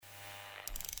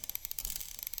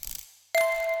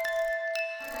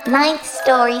Ninth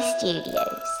Story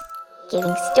Studios,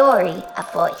 giving story a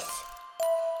voice.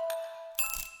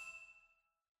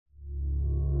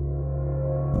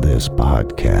 This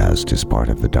podcast is part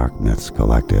of the Dark Myths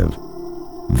Collective.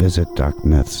 Visit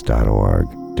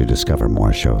darkmyths.org to discover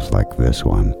more shows like this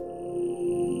one.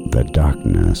 The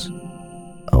darkness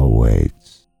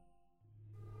awaits.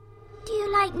 Do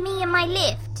you like me and my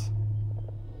lift?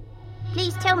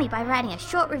 Please tell me by writing a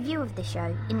short review of the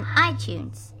show in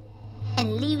iTunes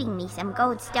and leaving me some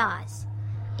gold stars.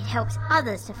 It helps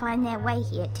others to find their way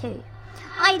here too.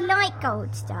 I like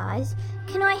gold stars.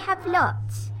 Can I have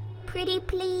lots? Pretty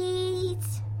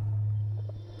please?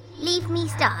 Leave me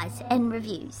stars and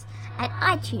reviews at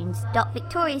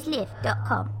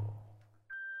itunes.victoriaslift.com.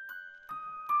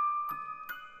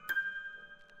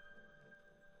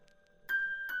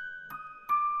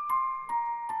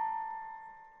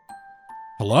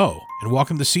 Hello, and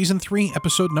welcome to Season 3,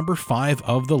 Episode number 5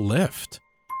 of The Lift.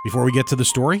 Before we get to the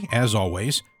story, as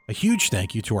always, a huge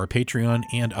thank you to our Patreon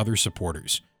and other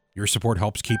supporters. Your support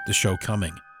helps keep the show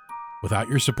coming. Without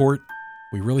your support,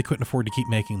 we really couldn't afford to keep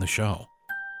making the show.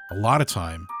 A lot of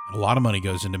time and a lot of money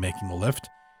goes into making The Lift,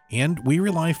 and we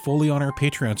rely fully on our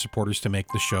Patreon supporters to make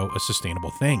the show a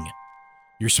sustainable thing.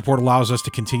 Your support allows us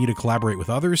to continue to collaborate with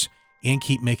others and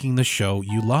keep making the show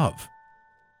you love.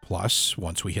 Plus,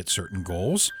 once we hit certain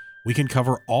goals, we can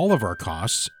cover all of our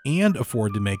costs and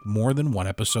afford to make more than one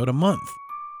episode a month.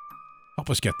 Help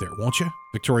us get there, won't you?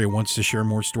 Victoria wants to share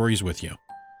more stories with you.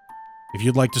 If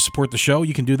you'd like to support the show,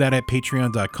 you can do that at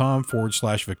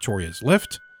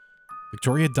patreon.com/VictoriasLift.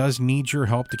 Victoria does need your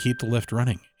help to keep the lift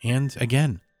running. And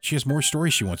again, she has more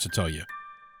stories she wants to tell you.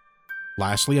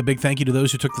 Lastly, a big thank you to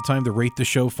those who took the time to rate the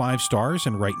show 5 stars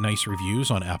and write nice reviews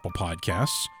on Apple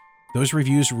Podcasts. Those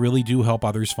reviews really do help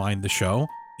others find the show.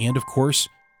 And of course,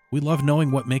 we love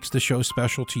knowing what makes the show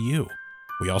special to you.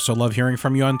 We also love hearing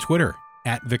from you on Twitter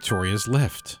at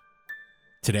VictoriasLift.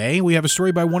 Today, we have a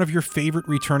story by one of your favorite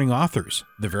returning authors,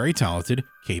 the very talented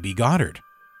K.B. Goddard.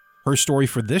 Her story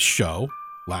for this show,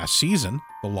 last season,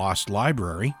 The Lost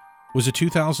Library, was a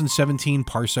 2017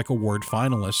 Parsec Award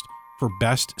finalist for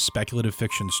Best Speculative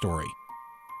Fiction Story.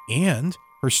 And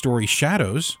her story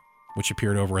Shadows, which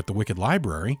appeared over at the Wicked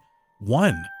Library,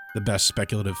 won the Best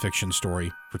Speculative Fiction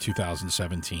Story for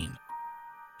 2017.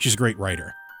 She's a great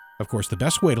writer. Of course, the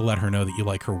best way to let her know that you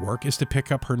like her work is to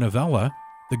pick up her novella,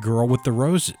 The Girl with the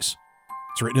Roses.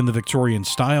 It's written in the Victorian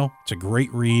style. It's a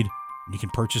great read. You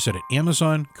can purchase it at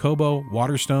Amazon, Kobo,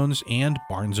 Waterstones, and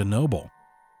Barnes & Noble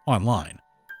online.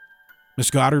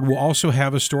 Miss Goddard will also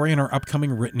have a story in our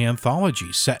upcoming written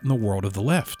anthology set in the world of The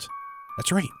Lift.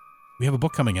 That's right. We have a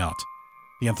book coming out.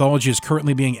 The anthology is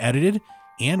currently being edited,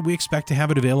 and we expect to have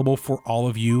it available for all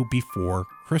of you before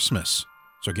Christmas.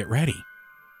 So get ready.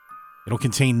 It'll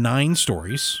contain 9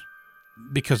 stories,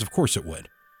 because of course it would.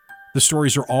 The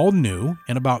stories are all new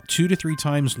and about 2 to 3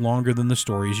 times longer than the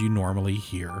stories you normally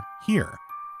hear here.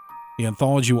 The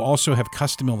anthology will also have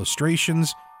custom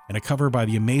illustrations and a cover by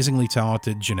the amazingly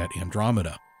talented Jeanette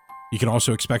Andromeda. You can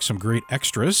also expect some great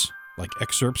extras, like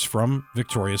excerpts from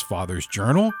Victoria's father's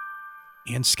journal,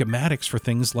 and schematics for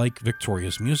things like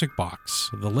Victoria's music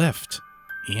box, The Lift,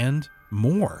 and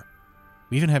more.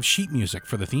 We even have sheet music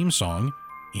for the theme song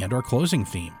and our closing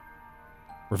theme.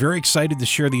 We're very excited to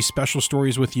share these special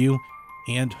stories with you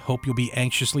and hope you'll be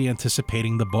anxiously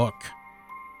anticipating the book.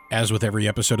 As with every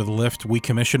episode of The Lift, we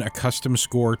commission a custom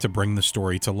score to bring the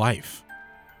story to life.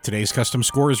 Today's custom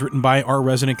score is written by our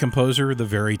resident composer, the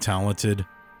very talented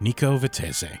Nico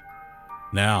Vettese.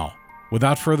 Now,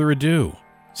 without further ado,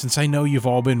 since I know you've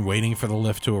all been waiting for the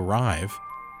lift to arrive,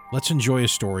 let's enjoy a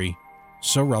story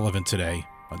so relevant today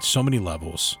on so many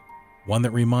levels, one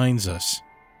that reminds us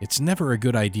it's never a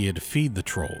good idea to feed the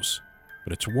trolls,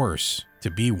 but it's worse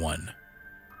to be one.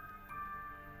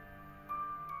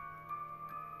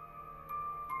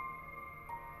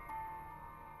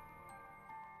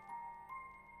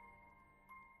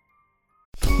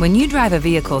 When you drive a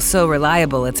vehicle so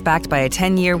reliable it's backed by a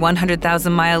 10-year,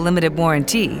 100,000-mile limited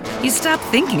warranty, you stop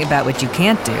thinking about what you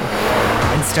can't do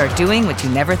and start doing what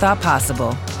you never thought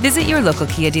possible. Visit your local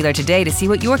Kia dealer today to see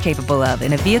what you're capable of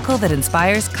in a vehicle that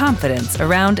inspires confidence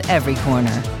around every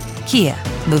corner. Kia,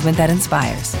 movement that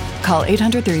inspires. Call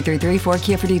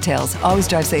 800-333-4KIA for details. Always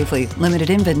drive safely. Limited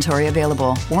inventory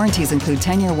available. Warranties include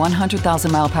 10-year,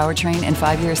 100,000-mile powertrain and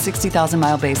 5-year,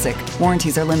 60,000-mile basic.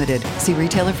 Warranties are limited. See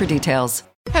retailer for details.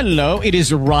 Hello, it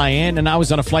is Ryan, and I was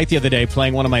on a flight the other day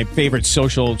playing one of my favorite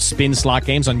social spin slot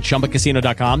games on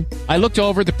ChumbaCasino.com. I looked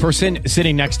over at the person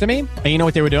sitting next to me, and you know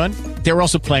what they were doing? They were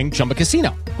also playing Chumba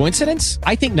Casino. Coincidence?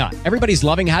 I think not. Everybody's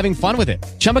loving having fun with it.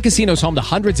 Chumba Casino is home to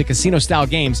hundreds of casino-style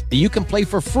games that you can play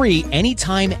for free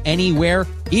anytime, anywhere,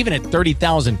 even at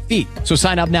 30,000 feet. So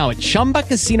sign up now at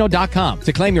ChumbaCasino.com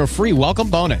to claim your free welcome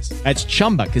bonus. That's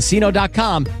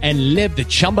ChumbaCasino.com and live the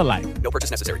Chumba life. No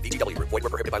purchase necessary. VGW. Void where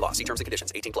prohibited by law. See terms and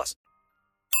conditions. 18+. Let's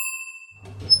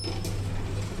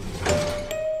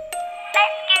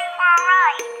go for a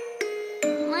ride.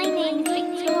 My name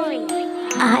is Victoria.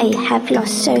 I have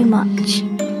lost so much.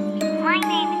 My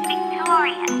name is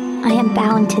Victoria. I am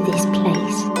bound to this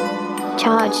place,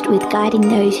 charged with guiding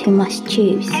those who must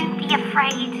choose. Don't be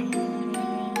afraid.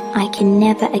 I can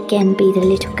never again be the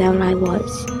little girl I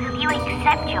was. Will you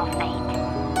accept your fate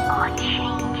or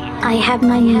change it? I have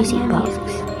my music box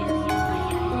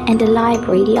and a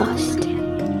library lost,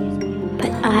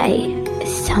 but I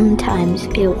sometimes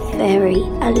feel very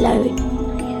alone.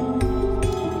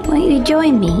 Won't you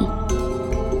join me?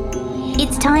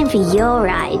 It's time for your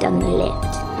ride on the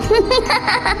lift. Don't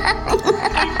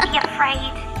be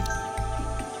afraid.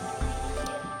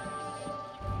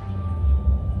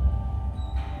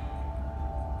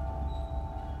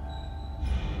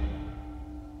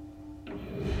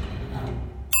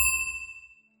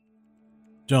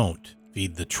 Don't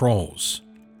Feed the Trolls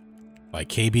by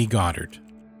K.B. Goddard.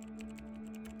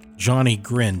 Johnny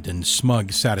grinned in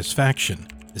smug satisfaction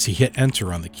as he hit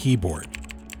enter on the keyboard.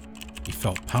 He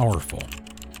felt powerful.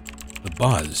 The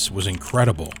buzz was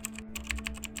incredible.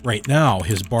 Right now,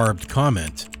 his barbed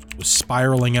comment was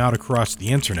spiraling out across the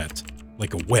internet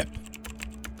like a whip,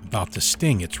 about to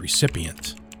sting its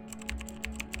recipient.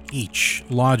 Each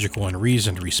logical and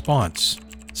reasoned response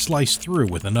sliced through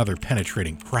with another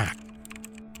penetrating crack.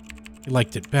 He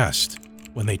liked it best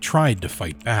when they tried to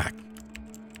fight back.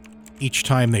 Each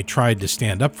time they tried to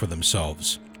stand up for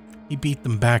themselves, he beat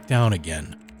them back down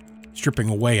again, stripping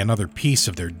away another piece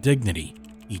of their dignity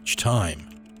each time.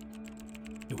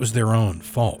 It was their own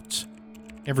fault.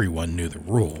 Everyone knew the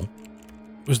rule.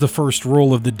 It was the first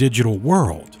rule of the digital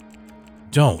world.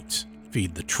 Don't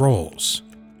feed the trolls.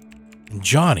 And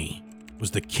Johnny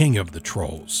was the king of the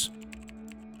trolls.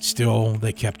 Still,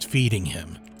 they kept feeding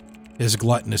him, his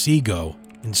gluttonous ego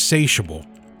insatiable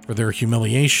for their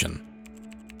humiliation.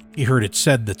 He heard it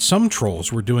said that some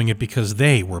trolls were doing it because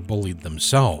they were bullied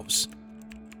themselves,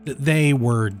 that they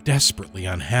were desperately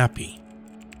unhappy,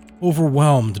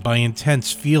 overwhelmed by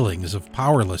intense feelings of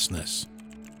powerlessness.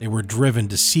 They were driven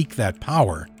to seek that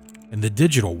power in the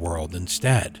digital world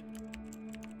instead.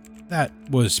 That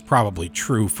was probably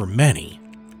true for many,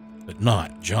 but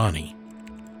not Johnny.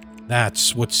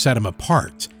 That's what set him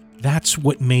apart. That's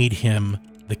what made him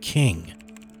the king.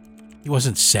 He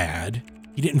wasn't sad.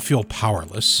 He didn't feel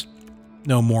powerless,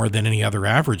 no more than any other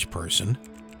average person.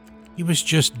 He was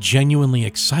just genuinely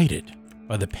excited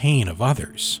by the pain of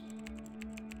others.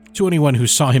 To anyone who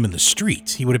saw him in the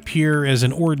street, he would appear as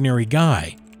an ordinary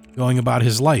guy, going about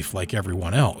his life like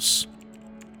everyone else.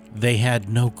 They had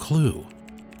no clue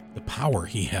the power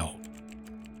he held.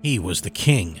 He was the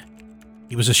king.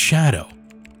 He was a shadow,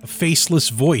 a faceless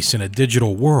voice in a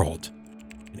digital world,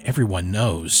 and everyone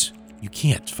knows you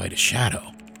can't fight a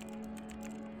shadow.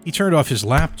 He turned off his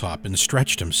laptop and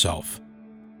stretched himself.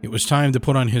 It was time to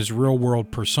put on his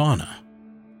real-world persona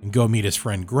and go meet his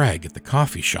friend Greg at the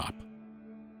coffee shop.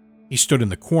 He stood in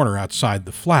the corner outside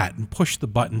the flat and pushed the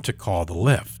button to call the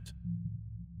lift.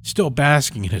 Still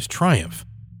basking in his triumph,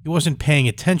 he wasn't paying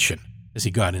attention as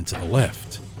he got into the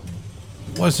lift.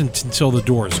 It wasn't until the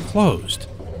doors closed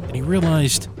that he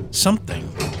realized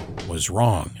something was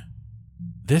wrong.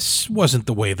 This wasn't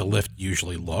the way the lift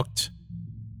usually looked.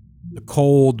 The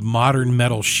cold, modern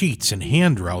metal sheets and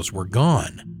handrails were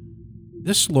gone.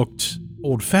 This looked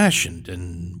old-fashioned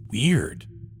and weird.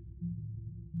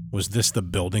 Was this the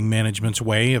building management's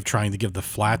way of trying to give the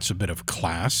flats a bit of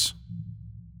class?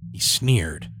 He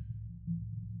sneered.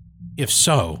 If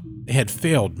so, they had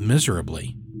failed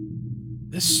miserably.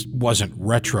 This wasn't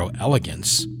retro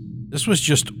elegance. This was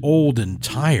just old and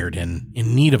tired and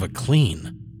in need of a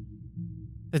clean.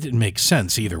 That didn't make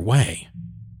sense either way.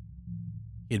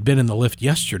 He had been in the lift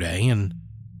yesterday, and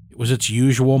it was its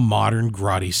usual modern,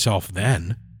 grotty self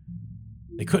then.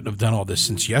 They couldn't have done all this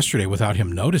since yesterday without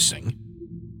him noticing.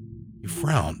 He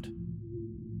frowned.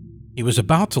 He was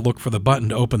about to look for the button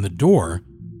to open the door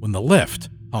when the lift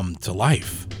hummed to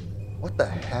life. What the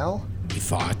hell? He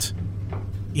thought.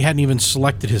 He hadn't even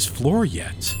selected his floor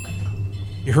yet.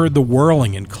 He heard the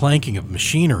whirling and clanking of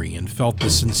machinery and felt the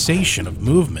sensation of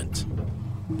movement.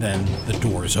 Then the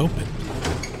doors opened.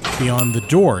 Beyond the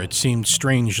door, it seemed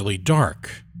strangely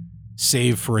dark,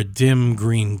 save for a dim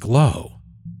green glow.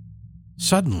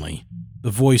 Suddenly,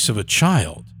 the voice of a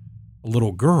child, a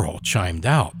little girl, chimed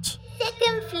out.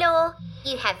 Second floor,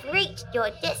 you have reached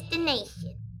your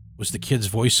destination. Was the kid's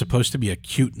voice supposed to be a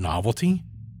cute novelty?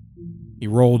 He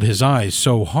rolled his eyes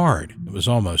so hard it was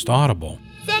almost audible.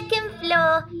 Second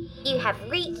floor, you have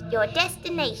reached your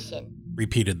destination.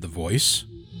 Repeated the voice.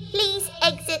 Please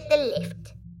exit the lift.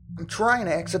 I'm trying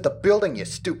to exit the building, you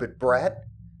stupid brat.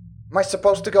 Am I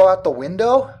supposed to go out the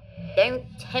window? Don't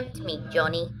tempt me,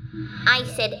 Johnny. I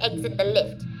said exit the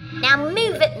lift. Now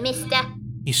move it, mister.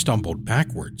 He stumbled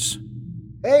backwards.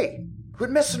 Hey,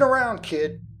 quit messing around,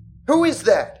 kid. Who is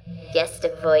that? Just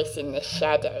a voice in the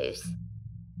shadows.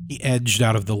 He edged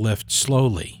out of the lift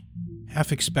slowly,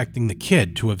 half expecting the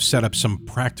kid to have set up some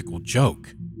practical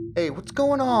joke. Hey, what's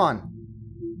going on?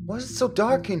 Why is it so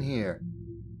dark in here?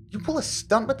 You pull a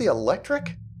stunt with the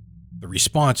electric? The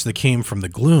response that came from the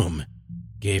gloom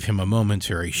gave him a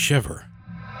momentary shiver.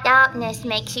 Darkness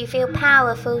makes you feel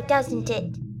powerful, doesn't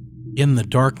it? In the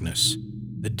darkness,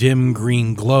 the dim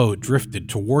green glow drifted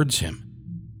towards him.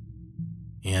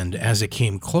 And as it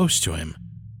came close to him,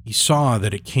 he saw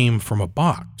that it came from a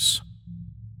box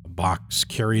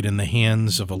carried in the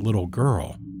hands of a little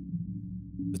girl.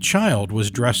 The child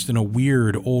was dressed in a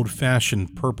weird,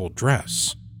 old-fashioned purple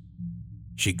dress.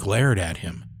 She glared at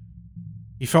him.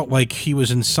 He felt like he was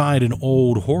inside an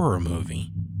old horror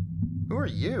movie. Who are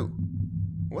you?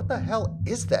 What the hell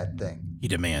is that thing? He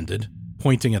demanded,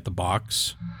 pointing at the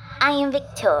box. I am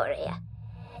Victoria,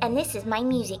 and this is my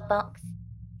music box.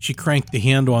 She cranked the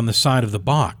handle on the side of the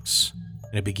box,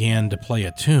 and it began to play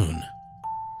a tune.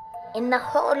 In the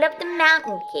Hall of the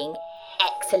Mountain King,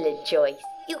 excellent choice.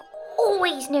 You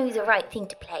always knew the right thing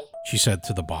to play, she said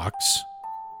to the box.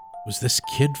 Was this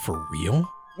kid for real?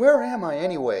 Where am I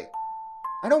anyway?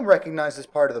 I don't recognize this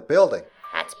part of the building.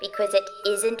 That's because it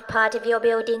isn't part of your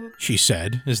building, she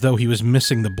said, as though he was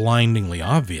missing the blindingly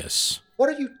obvious. What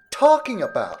are you talking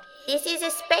about? This is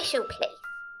a special place.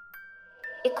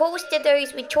 It calls to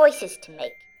those with choices to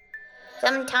make.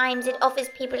 Sometimes it offers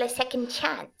people a second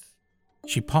chance.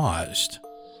 She paused.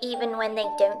 Even when they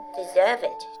don't deserve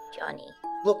it, Johnny.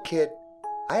 Look, kid,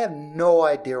 I have no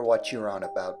idea what you're on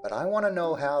about, but I want to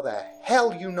know how the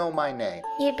hell you know my name.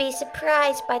 You'd be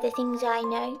surprised by the things I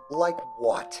know. Like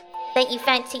what? That you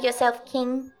fancy yourself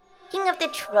king? King of the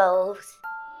trolls.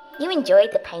 You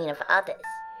enjoyed the pain of others,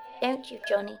 don't you,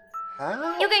 Johnny?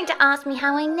 Huh? You're going to ask me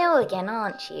how I know again,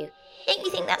 aren't you? Don't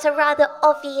you think that's a rather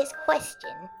obvious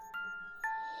question?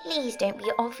 Please don't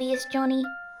be obvious, Johnny.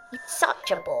 It's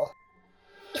such a bore.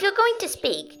 If you're going to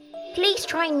speak, please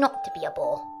try not to be a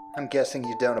bore. I'm guessing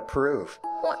you don't approve.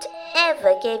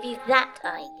 Whatever gave you that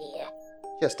idea?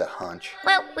 Just a hunch.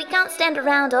 Well, we can't stand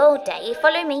around all day.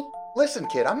 Follow me. Listen,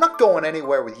 kid, I'm not going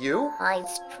anywhere with you. I'd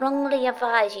strongly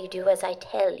advise you do as I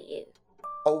tell you.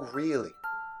 Oh, really?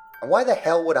 And why the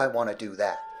hell would I want to do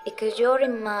that? Because you're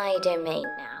in my domain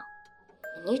now,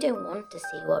 and you don't want to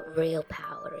see what real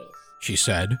power is, she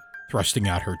said, thrusting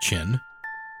out her chin.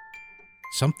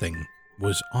 Something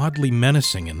was oddly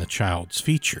menacing in the child's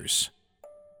features.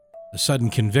 The sudden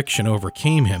conviction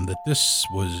overcame him that this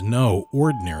was no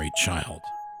ordinary child,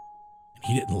 and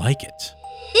he didn't like it.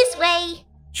 This way!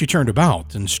 She turned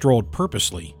about and strolled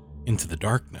purposely into the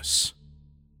darkness.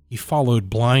 He followed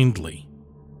blindly,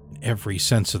 in every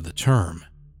sense of the term.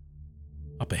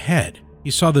 Up ahead, he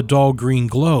saw the dull green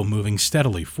glow moving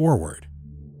steadily forward.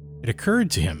 It occurred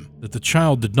to him that the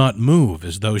child did not move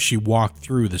as though she walked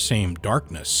through the same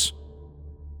darkness.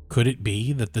 Could it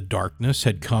be that the darkness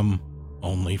had come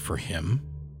only for him?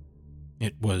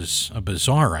 It was a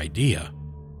bizarre idea,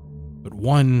 but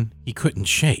one he couldn't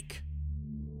shake.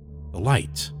 The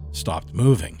light stopped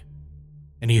moving,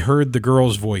 and he heard the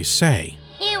girl's voice say,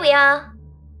 Here we are.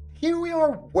 Here we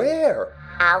are where?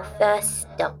 Our first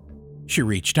stop. She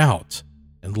reached out,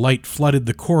 and light flooded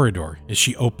the corridor as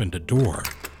she opened a door.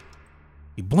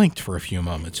 He blinked for a few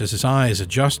moments as his eyes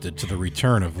adjusted to the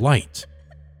return of light.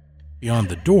 Beyond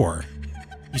the door,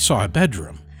 he saw a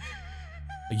bedroom.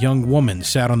 A young woman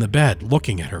sat on the bed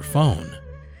looking at her phone.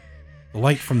 The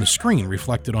light from the screen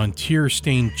reflected on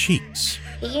tear-stained cheeks.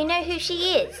 Do you know who she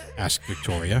is? Asked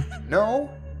Victoria. No?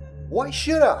 Why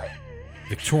should I?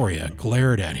 Victoria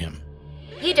glared at him.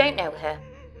 You don't know her.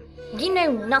 You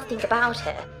know nothing about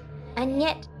her. And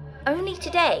yet, only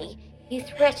today, you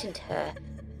threatened her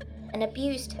and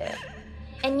abused her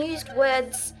and used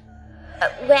words,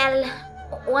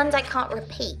 ones I can't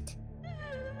repeat.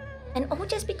 And all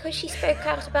just because she spoke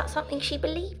out about something she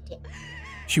believed in.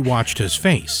 She watched his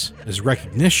face as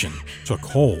recognition took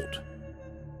hold.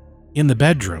 In the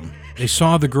bedroom, They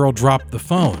saw the girl drop the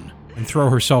phone and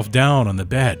throw herself down on the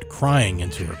bed, crying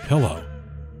into her pillow.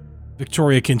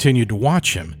 Victoria continued to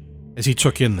watch him as he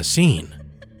took in the scene.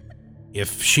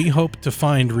 If she hoped to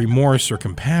find remorse or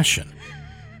compassion,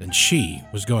 then she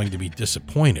was going to be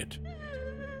disappointed.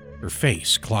 Her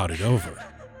face clouded over.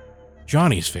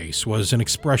 Johnny's face was an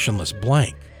expressionless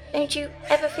blank. Don't you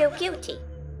ever feel guilty?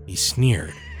 He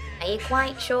sneered. Are you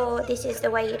quite sure this is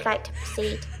the way you'd like to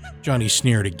proceed? Johnny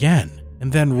sneered again,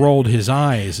 and then rolled his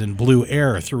eyes and blew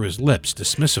air through his lips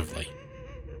dismissively.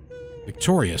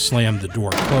 Victoria slammed the door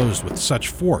closed with such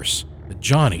force that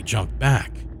Johnny jumped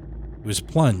back. He was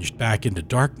plunged back into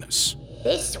darkness.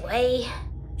 This way.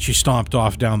 She stomped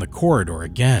off down the corridor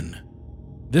again.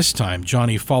 This time,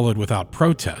 Johnny followed without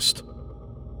protest.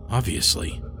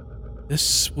 Obviously,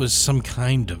 this was some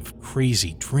kind of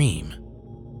crazy dream.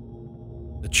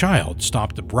 The child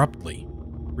stopped abruptly,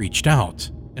 reached out,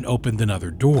 and opened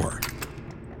another door.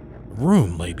 A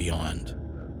room lay beyond,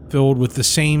 filled with the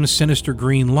same sinister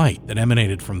green light that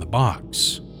emanated from the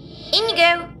box. In you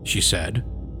go, she said,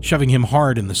 shoving him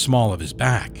hard in the small of his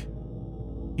back.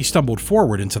 He stumbled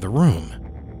forward into the room,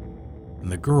 and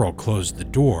the girl closed the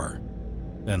door,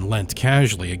 then leant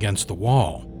casually against the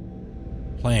wall,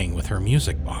 playing with her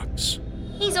music box.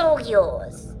 He's all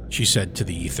yours, she said to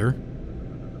the ether.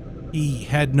 He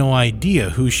had no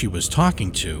idea who she was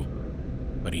talking to,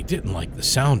 but he didn't like the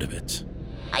sound of it.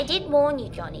 I did warn you,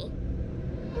 Johnny.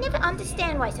 I never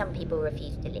understand why some people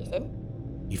refuse to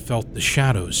listen. He felt the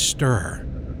shadows stir.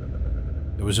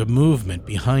 There was a movement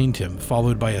behind him,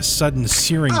 followed by a sudden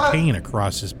searing pain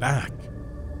across his back.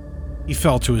 He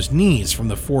fell to his knees from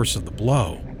the force of the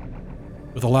blow.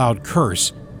 With a loud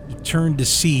curse, he turned to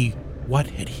see what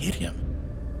had hit him.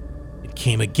 It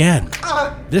came again.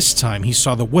 This time he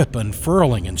saw the whip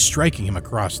unfurling and striking him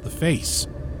across the face,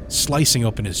 slicing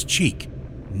open his cheek,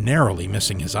 narrowly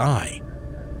missing his eye.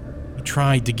 He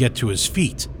tried to get to his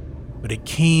feet, but it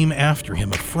came after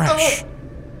him afresh.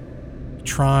 He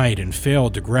tried and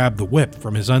failed to grab the whip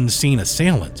from his unseen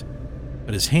assailant,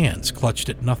 but his hands clutched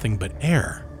at nothing but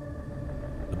air.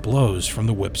 The blows from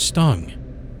the whip stung,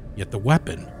 yet the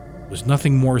weapon was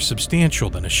nothing more substantial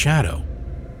than a shadow.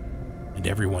 And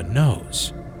everyone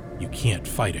knows you can't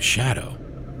fight a shadow.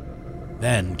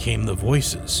 Then came the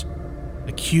voices.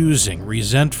 Accusing,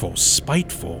 resentful,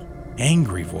 spiteful,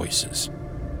 angry voices.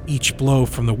 Each blow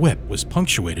from the whip was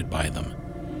punctuated by them.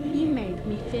 You made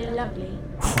me feel lovely.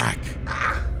 Crack.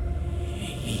 I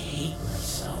hate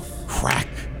myself. Crack.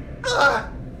 I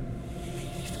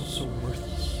feel so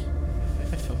worthless.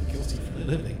 I felt guilty for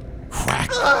living.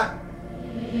 Crack.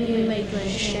 You make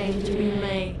me ashamed to be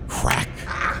me. Crack.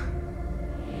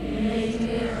 You make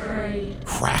me afraid.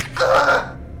 Crack.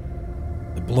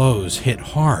 The blows hit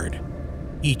hard,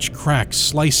 each crack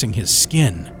slicing his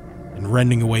skin and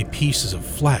rending away pieces of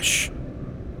flesh.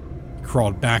 He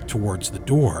crawled back towards the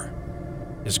door,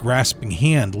 his grasping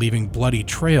hand leaving bloody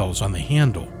trails on the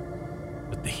handle.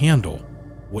 But the handle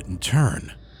wouldn't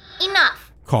turn.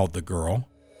 Enough, called the girl.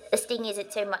 The sting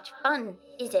isn't so much fun,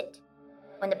 is it?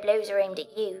 When the blows are aimed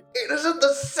at you. It isn't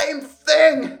the same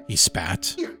thing! He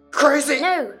spat. You're crazy!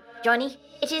 No, Johnny,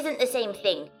 it isn't the same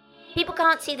thing. People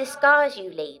can't see the scars you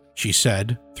leave, she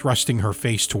said, thrusting her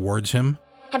face towards him.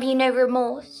 Have you no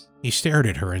remorse? He stared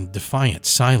at her in defiant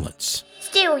silence.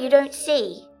 Still, you don't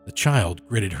see. The child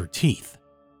gritted her teeth,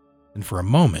 and for a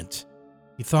moment,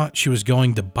 he thought she was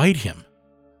going to bite him.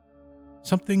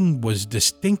 Something was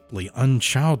distinctly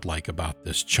unchildlike about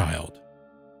this child.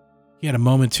 He had a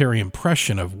momentary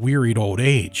impression of wearied old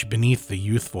age beneath the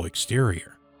youthful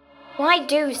exterior. Why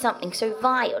do something so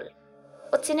vile?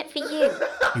 What's in it for you?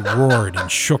 He roared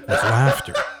and shook with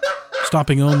laughter,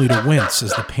 stopping only to wince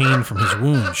as the pain from his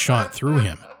wound shot through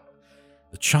him.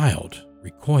 The child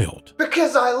recoiled.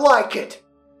 Because I like it!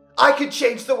 I can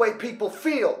change the way people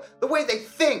feel, the way they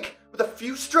think, with a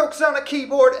few strokes on a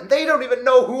keyboard, and they don't even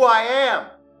know who I am!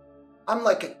 I'm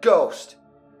like a ghost.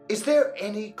 Is there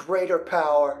any greater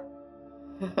power?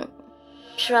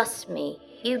 Trust me,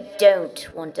 you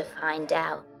don't want to find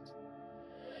out.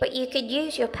 But you could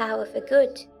use your power for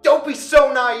good. Don't be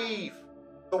so naive!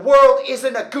 The world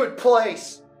isn't a good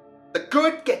place. The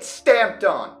good gets stamped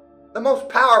on. The most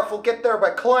powerful get there by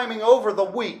climbing over the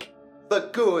weak. The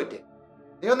good.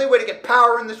 The only way to get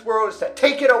power in this world is to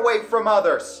take it away from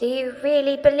others. Do you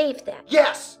really believe that?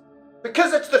 Yes!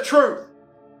 Because it's the truth.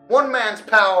 One man's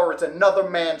power is another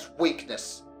man's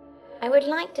weakness. I would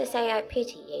like to say I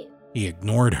pity you. He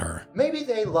ignored her. Maybe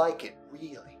they like it,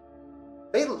 really.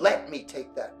 They let me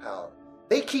take that power.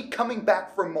 They keep coming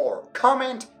back for more,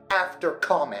 comment after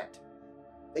comment.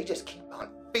 They just keep on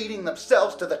feeding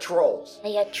themselves to the trolls.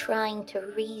 They are trying to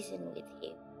reason with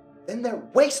you. then they're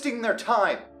wasting their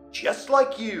time, just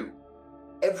like you.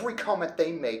 Every comment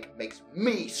they make makes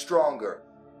me stronger.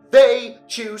 They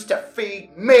choose to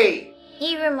feed me.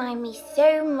 You remind me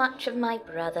so much of my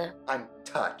brother. I'm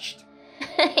touched.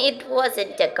 It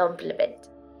wasn't a compliment.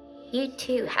 You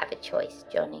too have a choice,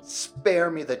 Johnny.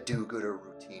 Spare me the do-gooder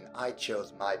routine. I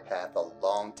chose my path a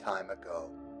long time ago.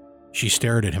 She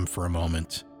stared at him for a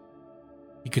moment.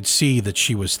 He could see that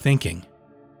she was thinking.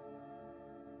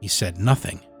 He said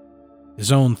nothing,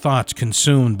 his own thoughts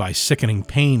consumed by sickening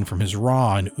pain from his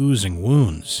raw and oozing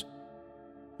wounds.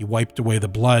 He wiped away the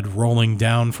blood rolling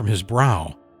down from his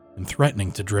brow and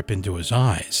threatening to drip into his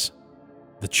eyes.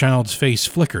 The child's face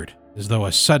flickered as though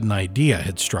a sudden idea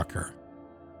had struck her.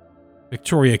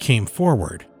 Victoria came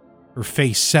forward, her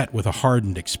face set with a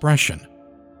hardened expression,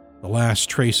 the last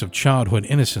trace of childhood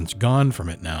innocence gone from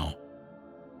it now.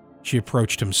 She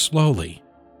approached him slowly.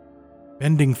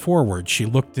 Bending forward, she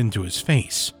looked into his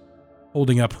face,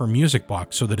 holding up her music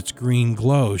box so that its green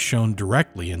glow shone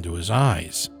directly into his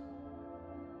eyes.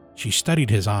 She studied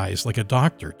his eyes like a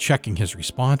doctor checking his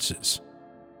responses.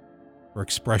 Her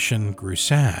expression grew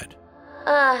sad.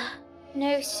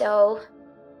 No soul.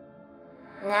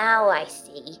 Now I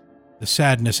see. The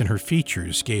sadness in her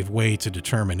features gave way to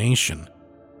determination.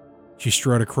 She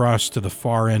strode across to the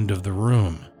far end of the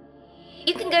room.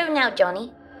 You can go now,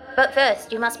 Johnny. But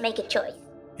first, you must make a choice.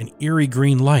 An eerie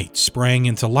green light sprang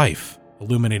into life,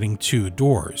 illuminating 2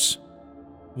 doors.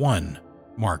 One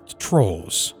marked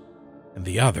Trolls, and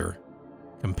the other,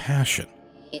 Compassion.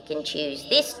 You can choose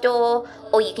this door,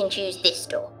 or you can choose this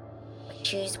door. But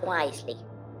choose wisely.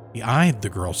 He eyed the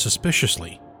girl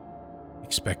suspiciously,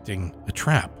 expecting a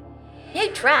trap. No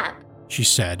trap. She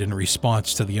said in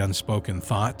response to the unspoken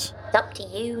thought. It's up to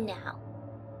you now.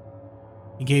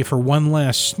 He gave her one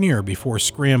last sneer before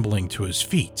scrambling to his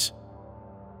feet,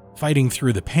 fighting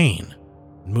through the pain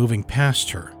and moving past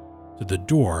her to the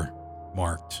door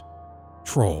marked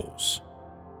Trolls.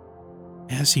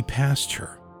 As he passed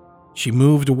her, she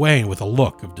moved away with a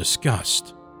look of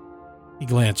disgust. He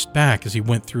glanced back as he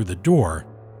went through the door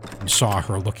and saw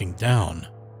her looking down.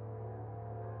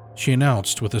 She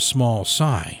announced with a small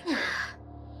sigh.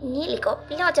 Nearly got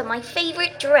blood on my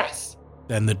favorite dress.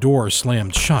 Then the door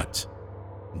slammed shut,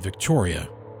 and Victoria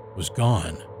was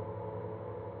gone.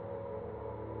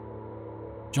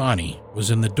 Johnny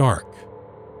was in the dark.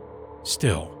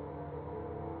 Still.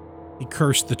 He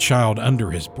cursed the child under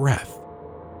his breath.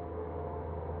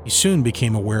 He soon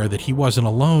became aware that he wasn't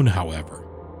alone, however.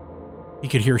 He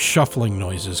could hear shuffling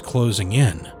noises closing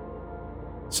in.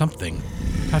 Something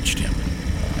touched him.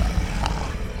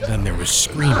 Then there was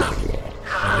screaming.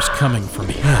 It was coming from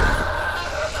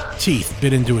him. Teeth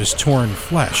bit into his torn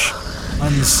flesh.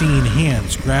 Unseen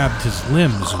hands grabbed his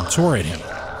limbs and tore at him,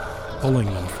 pulling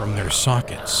them from their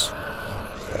sockets.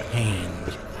 Pain,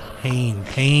 pain,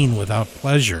 pain without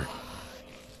pleasure.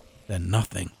 Then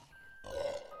nothing.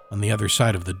 On the other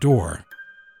side of the door,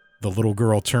 the little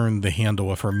girl turned the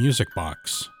handle of her music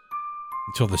box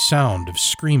until the sound of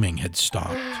screaming had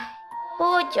stopped.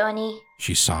 Poor Johnny.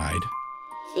 She sighed.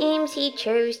 Seems he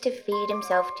chose to feed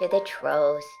himself to the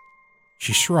trolls.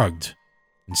 She shrugged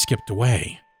and skipped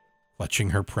away, clutching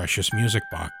her precious music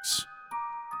box.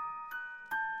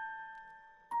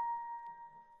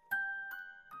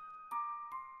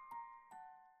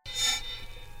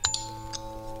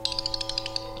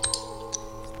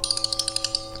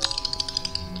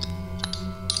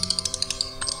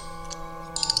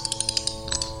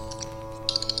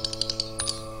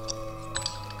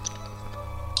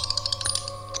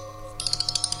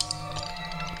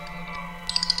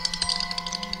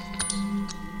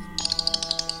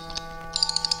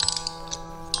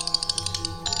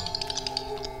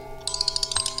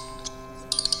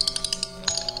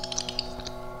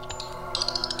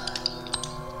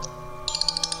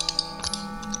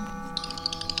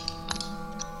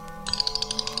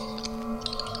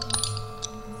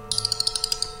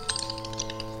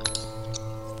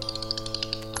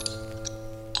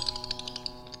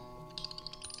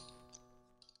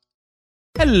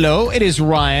 Hello, it is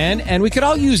Ryan, and we could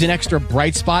all use an extra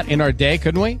bright spot in our day,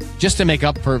 couldn't we? Just to make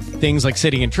up for things like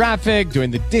sitting in traffic,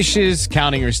 doing the dishes,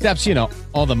 counting your steps, you know,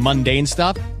 all the mundane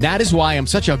stuff. That is why I'm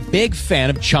such a big fan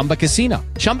of Chumba Casino.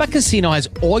 Chumba Casino has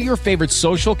all your favorite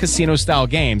social casino-style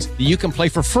games that you can play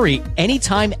for free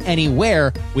anytime,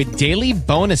 anywhere with daily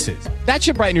bonuses. That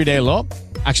should brighten your day a little.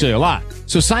 Actually, a lot.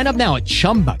 So sign up now at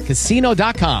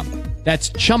ChumbaCasino.com.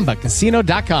 That's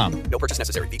ChumbaCasino.com. No purchase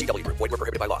necessary. VGW Group. Void where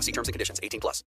prohibited by law. See terms and conditions. 18+.